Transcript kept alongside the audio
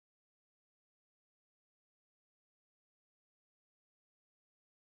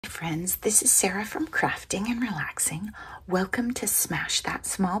friends, this is Sarah from Crafting and Relaxing. Welcome to Smash That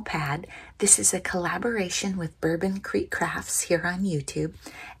Small Pad. This is a collaboration with Bourbon Creek Crafts here on YouTube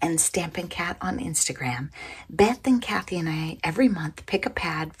and Stampin' Cat on Instagram. Beth and Kathy and I every month pick a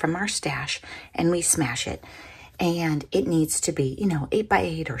pad from our stash and we smash it. And it needs to be,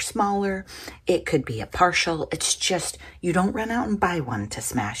 8x8 or smaller. It could be a partial. It's just, you don't run out and buy one to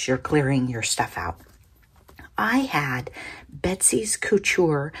smash. You're clearing your stuff out. I had Betsy's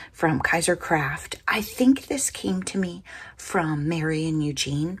Couture from Kaiser Craft. I think this came to me from Mary and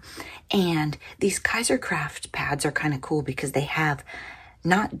Eugene. And these Kaiser Craft pads are kind of cool because they have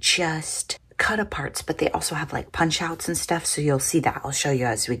not just cut aparts, but they also have like punch outs and stuff. So you'll see that. I'll show you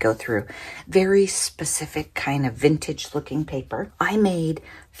as we go through. Very specific kind of vintage looking paper. I made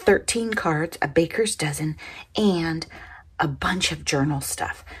 13 cards, a baker's dozen, and a bunch of journal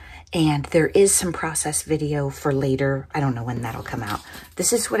stuff. And there is some process video for later. I don't know when that'll come out.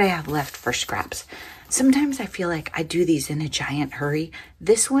 This is what I have left for scraps. Sometimes I feel like I do these in a giant hurry.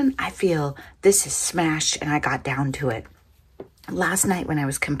 This one, I feel this is smashed and I got down to it. Last night when I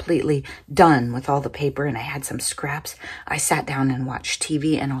was completely done with all the paper and I had some scraps, I sat down and watched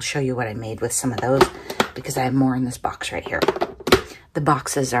TV, and I'll show you what I made with some of those because I have more in this box right here. The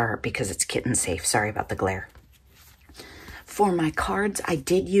boxes are because it's kitten safe. Sorry about the glare. For my cards, I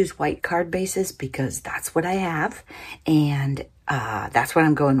did use white card bases because that's what I have, and that's what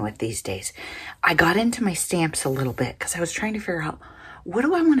I'm going with these days. I got into my stamps a little bit because I was trying to figure out, what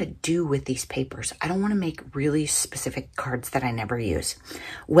do I want to do with these papers? I don't want to make really specific cards that I never use.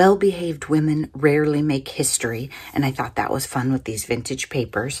 Well-behaved women rarely make history, and I thought that was fun with these vintage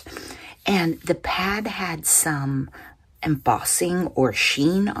papers. And the pad had some embossing or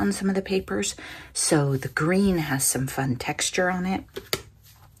sheen on some of the papers, so the green has some fun texture on it.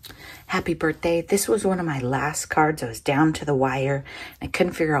 Happy birthday. This was one of my last cards. I was down to the wire. I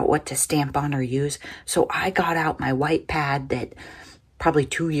couldn't figure out what to stamp on or use, so I got out my white pad that probably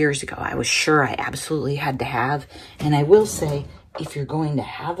 2 years ago I was sure I absolutely had to have. And I will say, if you're going to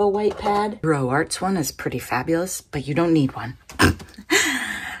have a white pad, Hero Arts one is pretty fabulous, but you don't need one.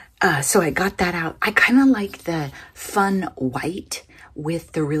 So I got that out. I kind of like the fun white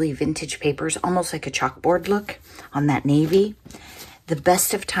with the really vintage papers, almost like a chalkboard look on that navy. The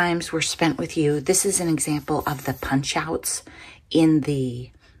best of times were spent with you. This is an example of the punch outs in the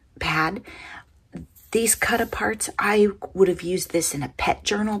pad. These cut aparts, I would have used this in a pet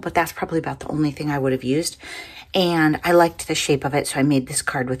journal, but that's probably about the only thing I would have used. And I liked the shape of it, so I made this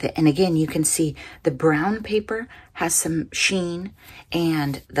card with it. And again, you can see the brown paper has some sheen,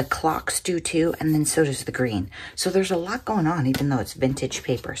 and the clocks do too, and then so does the green. So there's a lot going on, even though it's vintage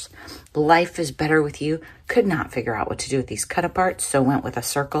papers. Life is better with you. Could not figure out what to do with these cut aparts, so went with a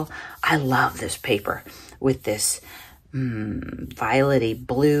circle. I love this paper with this violety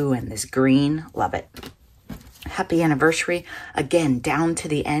blue and this green. Love it. Happy anniversary. Again, down to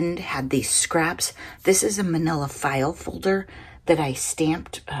the end, had these scraps. This is a manila file folder that I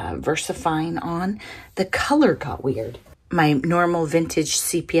stamped VersaFine on. The color got weird. My normal vintage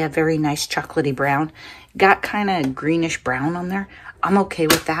sepia, very nice chocolatey brown, got kind of greenish brown on there. I'm okay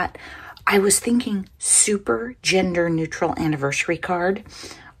with that. I was thinking super gender neutral anniversary card.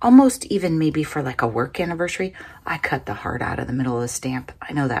 Almost even maybe for like a work anniversary. I cut the heart out of the middle of the stamp.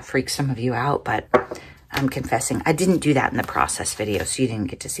 I know that freaks some of you out, but I'm confessing, I didn't do that in the process video, so you didn't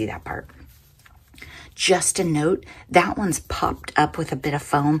get to see that part. Just a note, that one's popped up with a bit of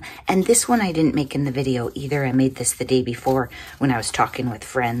foam, and this one I didn't make in the video either. I made this the day before when I was talking with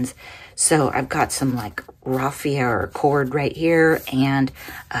friends. So I've got some like raffia or cord right here and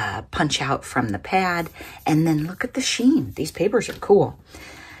punch out from the pad. And then look at the sheen. These papers are cool.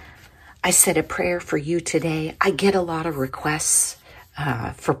 I said a prayer for you today. I get a lot of requests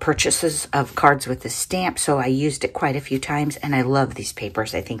for purchases of cards with this stamp, so I used it quite a few times, and I love these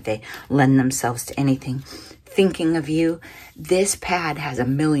papers. I think they lend themselves to anything. Thinking of you. This pad has a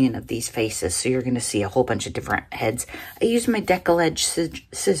million of these faces, so you're going to see a whole bunch of different heads. I use my decal edge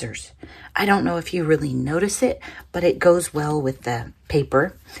scissors. I don't know if you really notice it, but it goes well with the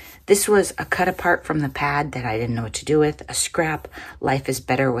paper. This was a cut apart from the pad that I didn't know what to do with. A scrap. Life is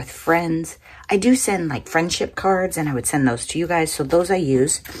better with friends. I do send like friendship cards, and I would send those to you guys, so those I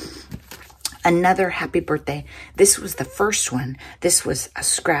use. Another happy birthday. This was the first one. This was a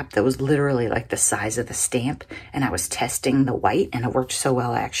scrap that was literally like the size of the stamp, and I was testing the white, and it worked so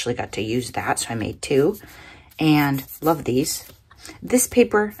well I actually got to use that, so I made 2. And love these. This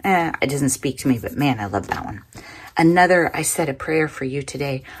paper, it doesn't speak to me, but man, I love that one. Another, I said a prayer for you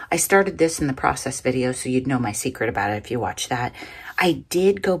today. I started this in the process video, so you'd know my secret about it if you watch that. I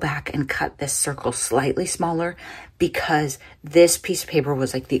did go back and cut this circle slightly smaller because this piece of paper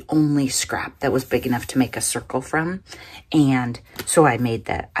was like the only scrap that was big enough to make a circle from. And so I made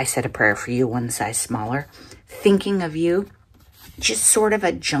that. I said a prayer for you, one size smaller. Thinking of you, just sort of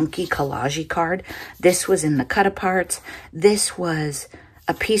a junky collage card. This was in the cut-aparts. This was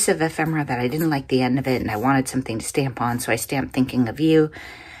a piece of ephemera that I didn't like the end of it, and I wanted something to stamp on, so I stamped Thinking of You.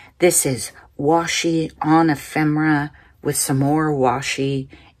 This is washi on ephemera with some more washi,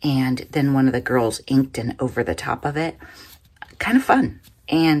 and then one of the girls inked in over the top of it. Kind of fun.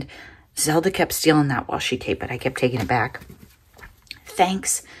 And Zelda kept stealing that washi tape, but I kept taking it back.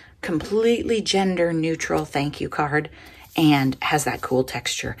 Thanks. Completely gender neutral thank you card, and has that cool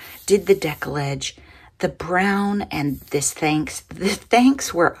texture. Did the decollage. The brown and this thanks. The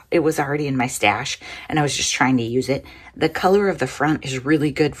thanks were, it was already in my stash, and I was just trying to use it. The color of the front is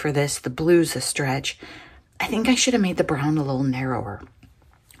really good for this. The blue's a stretch. I think I should have made the brown a little narrower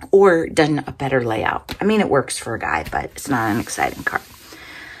or done a better layout. I mean, it works for a guy, but it's not an exciting card.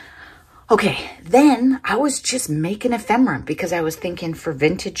 Okay, then I was just making ephemera because I was thinking for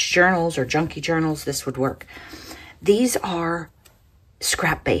vintage journals or junky journals, this would work. These are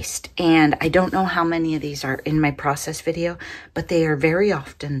scrap-based, and I don't know how many of these are in my process video, but they are very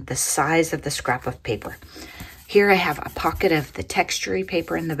often the size of the scrap of paper. Here I have a pocket of the textury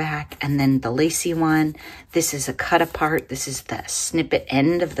paper in the back, and then the lacy one. This is a cut-apart. This is the snippet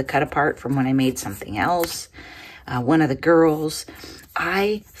end of the cut-apart from when I made something else. One of the girls.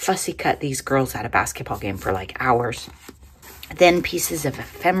 I fussy cut these girls at a basketball game for like hours. Then pieces of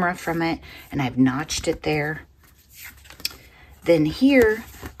ephemera from it, and I've notched it there. Then here,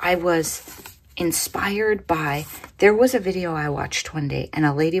 I was inspired by, there was a video I watched one day, and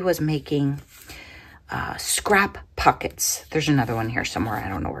a lady was making scrap pockets. There's another one here somewhere. I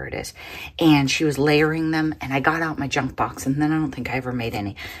don't know where it is. And she was layering them, and I got out my junk box, and then I don't think I ever made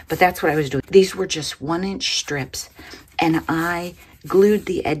any. But that's what I was doing. These were just 1-inch strips, and I glued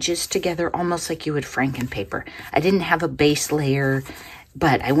the edges together almost like you would Franken paper. I didn't have a base layer,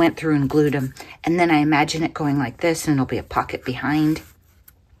 but I went through and glued them. And then I imagine it going like this, and it'll be a pocket behind.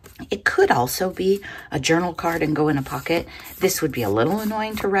 It could also be a journal card and go in a pocket. This would be a little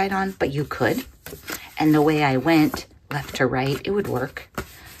annoying to write on, but you could. And the way I went left to right, it would work.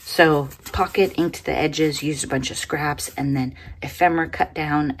 So pocket, inked the edges, used a bunch of scraps, and then ephemera cut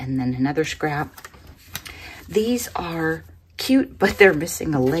down, and then another scrap. These are cute, but they're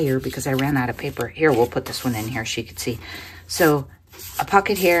missing a layer because I ran out of paper. Here, we'll put this one in here so you can see. So a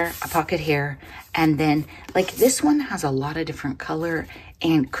pocket here, and then like this one has a lot of different color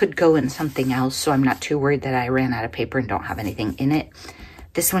and could go in something else, so I'm not too worried that I ran out of paper and don't have anything in it.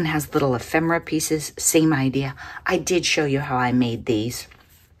 This one has little ephemera pieces, same idea. I did show you how I made these.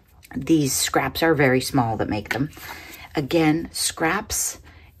 These scraps are very small that make them. Again, scraps,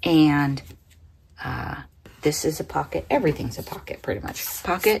 and this is a pocket. Everything's a pocket, pretty much.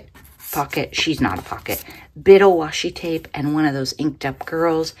 Pocket, pocket, she's not a pocket. Bit of washi tape and one of those inked up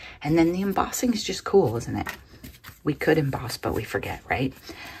girls. And then the embossing is just cool, isn't it? We could emboss, but we forget, right?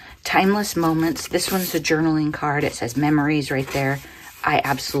 Timeless Moments. This one's a journaling card. It says memories right there. I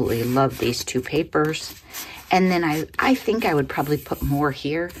absolutely love these two papers. And then I think I would probably put more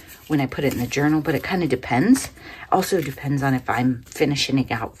here when I put it in the journal, but it kind of depends. Also depends on if I'm finishing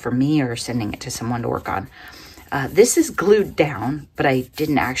it out for me or sending it to someone to work on. This is glued down, but I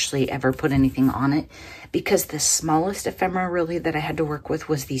didn't actually ever put anything on it because the smallest ephemera really that I had to work with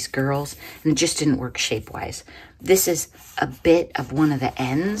was these girls, and it just didn't work shape-wise. This is a bit of one of the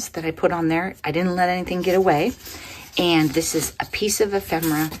ends that I put on there. I didn't let anything get away. And this is a piece of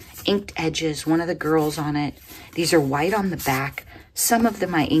ephemera, inked edges, one of the girls on it. These are white on the back. Some of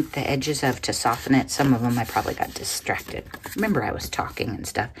them I inked the edges of to soften it. Some of them I probably got distracted. Remember, I was talking and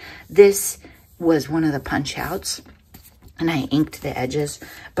stuff. This was one of the punch outs, and I inked the edges,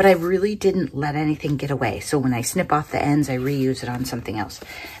 but I really didn't let anything get away. So when I snip off the ends, I reuse it on something else.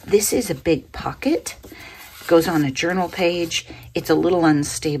 This is a big pocket. Goes on a journal page. It's a little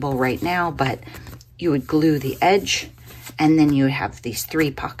unstable right now, but you would glue the edge, and then you have these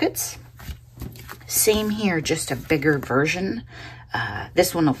 3 pockets. Same here, just a bigger version.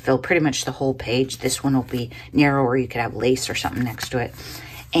 This one will fill pretty much the whole page. This one will be narrower. You could have lace or something next to it.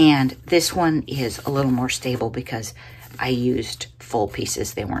 And this one is a little more stable because I used full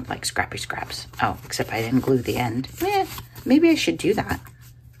pieces. They weren't like scrappy scraps. Oh, except I didn't glue the end. Maybe I should do that.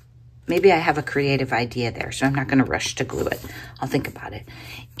 Maybe I have a creative idea there, so I'm not going to rush to glue it. I'll think about it.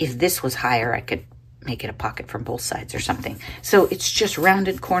 If this was higher, I could make it a pocket from both sides or something. So it's just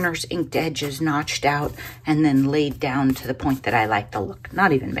rounded corners, inked edges, notched out, and then laid down to the point that I like the look.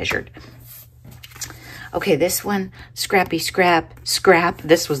 Not even measured. Okay, this one, Scrappy Scrap.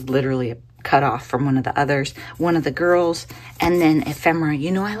 This was literally a cut off from one of the others, one of the girls, and then Ephemera.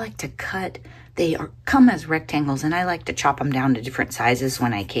 You know, I like to cut. They come as rectangles, and I like to chop them down to different sizes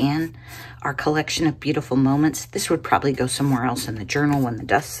when I can. Our collection of beautiful moments. This would probably go somewhere else in the journal when the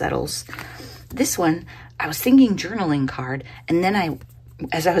dust settles. This one, I was thinking journaling card, and then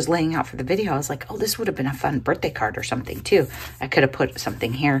as I was laying out for the video, I was like, oh, this would have been a fun birthday card or something too. I could have put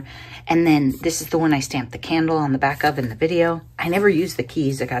something here. And then this is the one I stamped the candle on the back of in the video. I never used the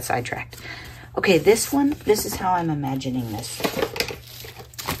keys. I got sidetracked. Okay, this one, this is how I'm imagining this.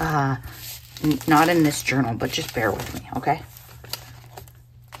 Not in this journal, but just bear with me, okay?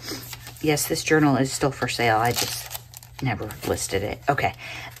 Yes, this journal is still for sale. I just never listed it. Okay.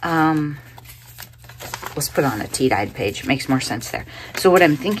 Let's put on a tea-dyed page. It makes more sense there. So what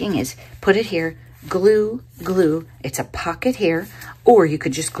I'm thinking is put it here, glue. It's a pocket here, or you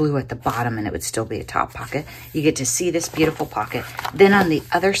could just glue at the bottom and it would still be a top pocket. You get to see this beautiful pocket. Then on the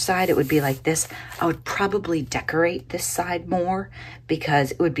other side, it would be like this. I would probably decorate this side more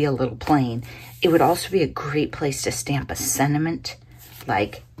because it would be a little plain. It would also be a great place to stamp a sentiment.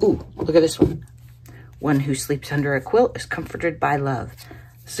 Like, ooh, look at this one. One who sleeps under a quilt is comforted by love.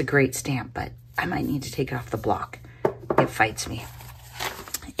 This is a great stamp, but I might need to take it off the block. It fights me.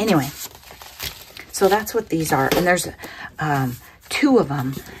 Anyway, so that's what these are. And there's two of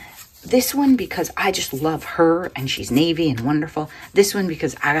them. This one because I just love her and she's navy and wonderful. This one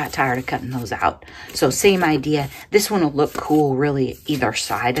because I got tired of cutting those out. So same idea. This one will look cool really either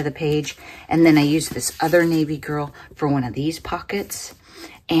side of the page. And then I use this other navy girl for one of these pockets.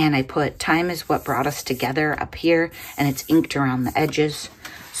 And I put time is what brought us together up here. And it's inked around the edges.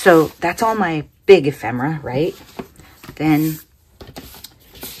 So that's all my big ephemera, right? Then,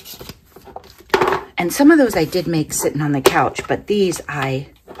 and some of those I did make sitting on the couch, but these I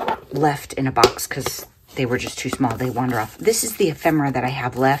left in a box because they were just too small. They wander off. This is the ephemera that I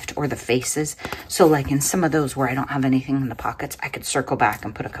have left, or the faces. So like in some of those where I don't have anything in the pockets, I could circle back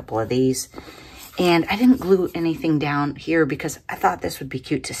and put a couple of these. And I didn't glue anything down here because I thought this would be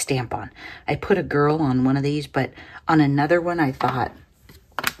cute to stamp on. I put a girl on one of these, but on another one I thought,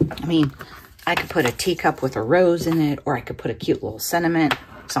 I mean, I could put a teacup with a rose in it, or I could put a cute little sentiment,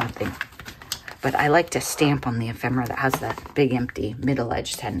 something. But I like to stamp on the ephemera that has that big empty middle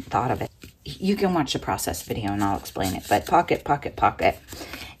edge. Hadn't thought of it. You can watch the process video and I'll explain it. But pocket, pocket, pocket.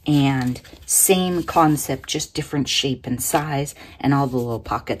 And same concept, just different shape and size. And all the little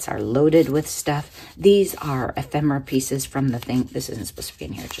pockets are loaded with stuff. These are ephemera pieces from the thing. This isn't supposed to be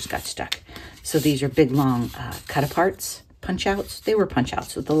in here. It just got stuck. So these are big, long cut-aparts. Punch outs. They were punch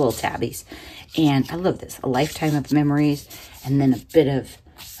outs with the little tabbies. And I love this. A lifetime of memories. And then a bit of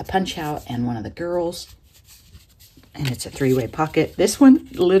a punch out and one of the girls. And it's a three-way pocket. This one,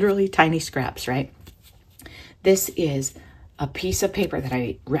 literally tiny scraps, right? This is a piece of paper that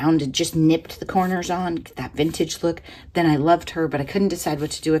I rounded, just nipped the corners on, that vintage look. Then I loved her, but I couldn't decide what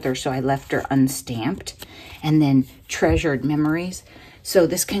to do with her, so I left her unstamped. And then treasured memories. So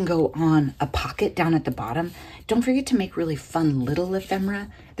this can go on a pocket down at the bottom. Don't forget to make really fun little ephemera.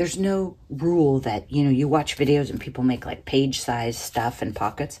 There's no rule that, you know, you watch videos and people make like page size stuff and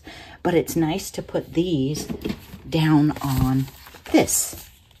pockets, but it's nice to put these down on this.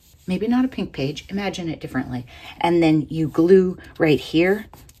 Maybe not a pink page, imagine it differently. And then you glue right here,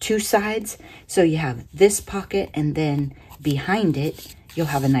 two sides. So you have this pocket and then behind it, you'll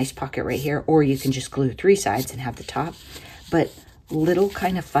have a nice pocket right here, or you can just glue three sides and have the top. But little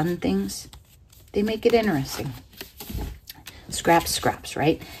kind of fun things, they make it interesting. Scraps,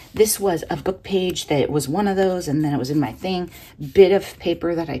 right? This was a book page that was one of those, and then it was in my thing. Bit of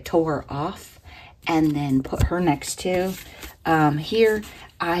paper that I tore off and then put her next to. Here,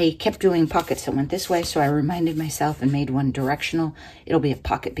 I kept doing pockets that went this way, so I reminded myself and made one directional. It'll be a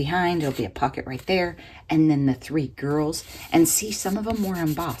pocket behind, it'll be a pocket right there, and then the three girls. And see, some of them were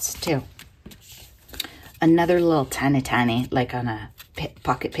embossed too. Another little tiny, like on a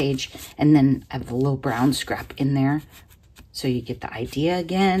pocket page, and then I have a little brown scrap in there. So you get the idea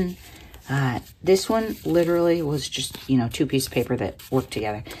again. This one literally was just, you know, two pieces of paper that worked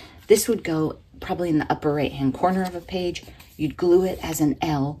together. This would go probably in the upper right-hand corner of a page. You'd glue it as an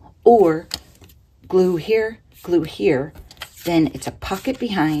L, or glue here. Then it's a pocket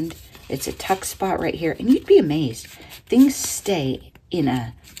behind. It's a tuck spot right here. And you'd be amazed. Things stay in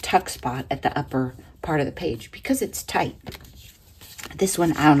a tuck spot at the upper part of the page because it's tight. This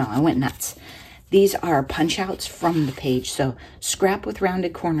one, I don't know, I went nuts. These are punch outs from the page. So scrap with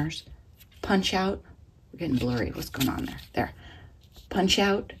rounded corners, punch out. We're getting blurry. What's going on there? There. Punch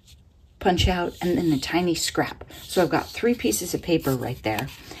out, punch out, and then a tiny scrap. So I've got 3 pieces of paper right there.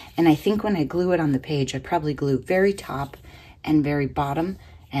 And I think when I glue it on the page, I probably glue very top and very bottom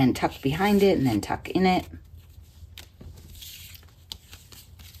and tuck behind it and then tuck in it.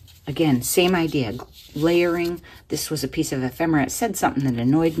 Again, same idea, layering. This was a piece of ephemera. It said something that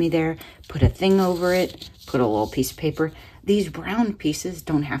annoyed me there. Put a thing over it, put a little piece of paper. These brown pieces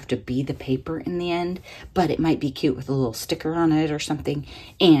don't have to be the paper in the end, but it might be cute with a little sticker on it or something.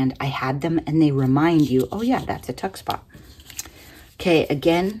 And I had them and they remind you, oh yeah, that's a tuck spot. Okay,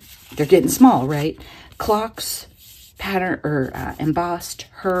 again, they're getting small, right? Clocks, pattern or embossed,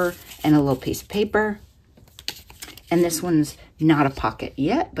 her, and a little piece of paper. And this one's not a pocket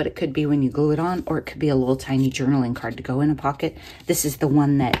yet, but it could be when you glue it on, or it could be a little tiny journaling card to go in a pocket. This is the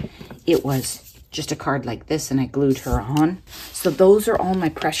one that it was just a card like this, and I glued her on. So those are all my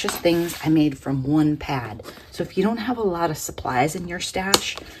precious things I made from one pad. So if you don't have a lot of supplies in your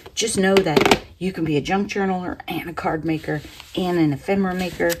stash, just know that you can be a junk journaler and a card maker and an ephemera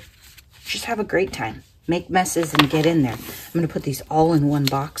maker. Just have a great time. Make messes and get in there. I'm going to put these all in one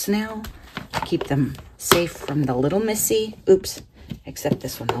box now. Keep them safe from the little missy. Oops. Except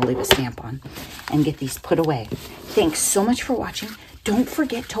this one, I'll leave a stamp on. And get these put away. Thanks so much for watching. Don't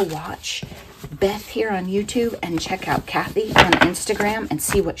forget to watch Beth here on YouTube and check out Kathy on Instagram and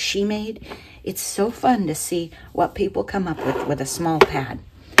see what she made. It's so fun to see what people come up with a small pad.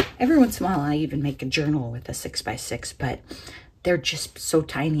 Every once in a while, I even make a journal with a 6x6, but they're just so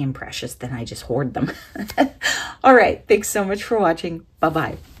tiny and precious that I just hoard them. All right. Thanks so much for watching.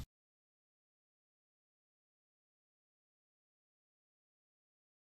 Bye-bye.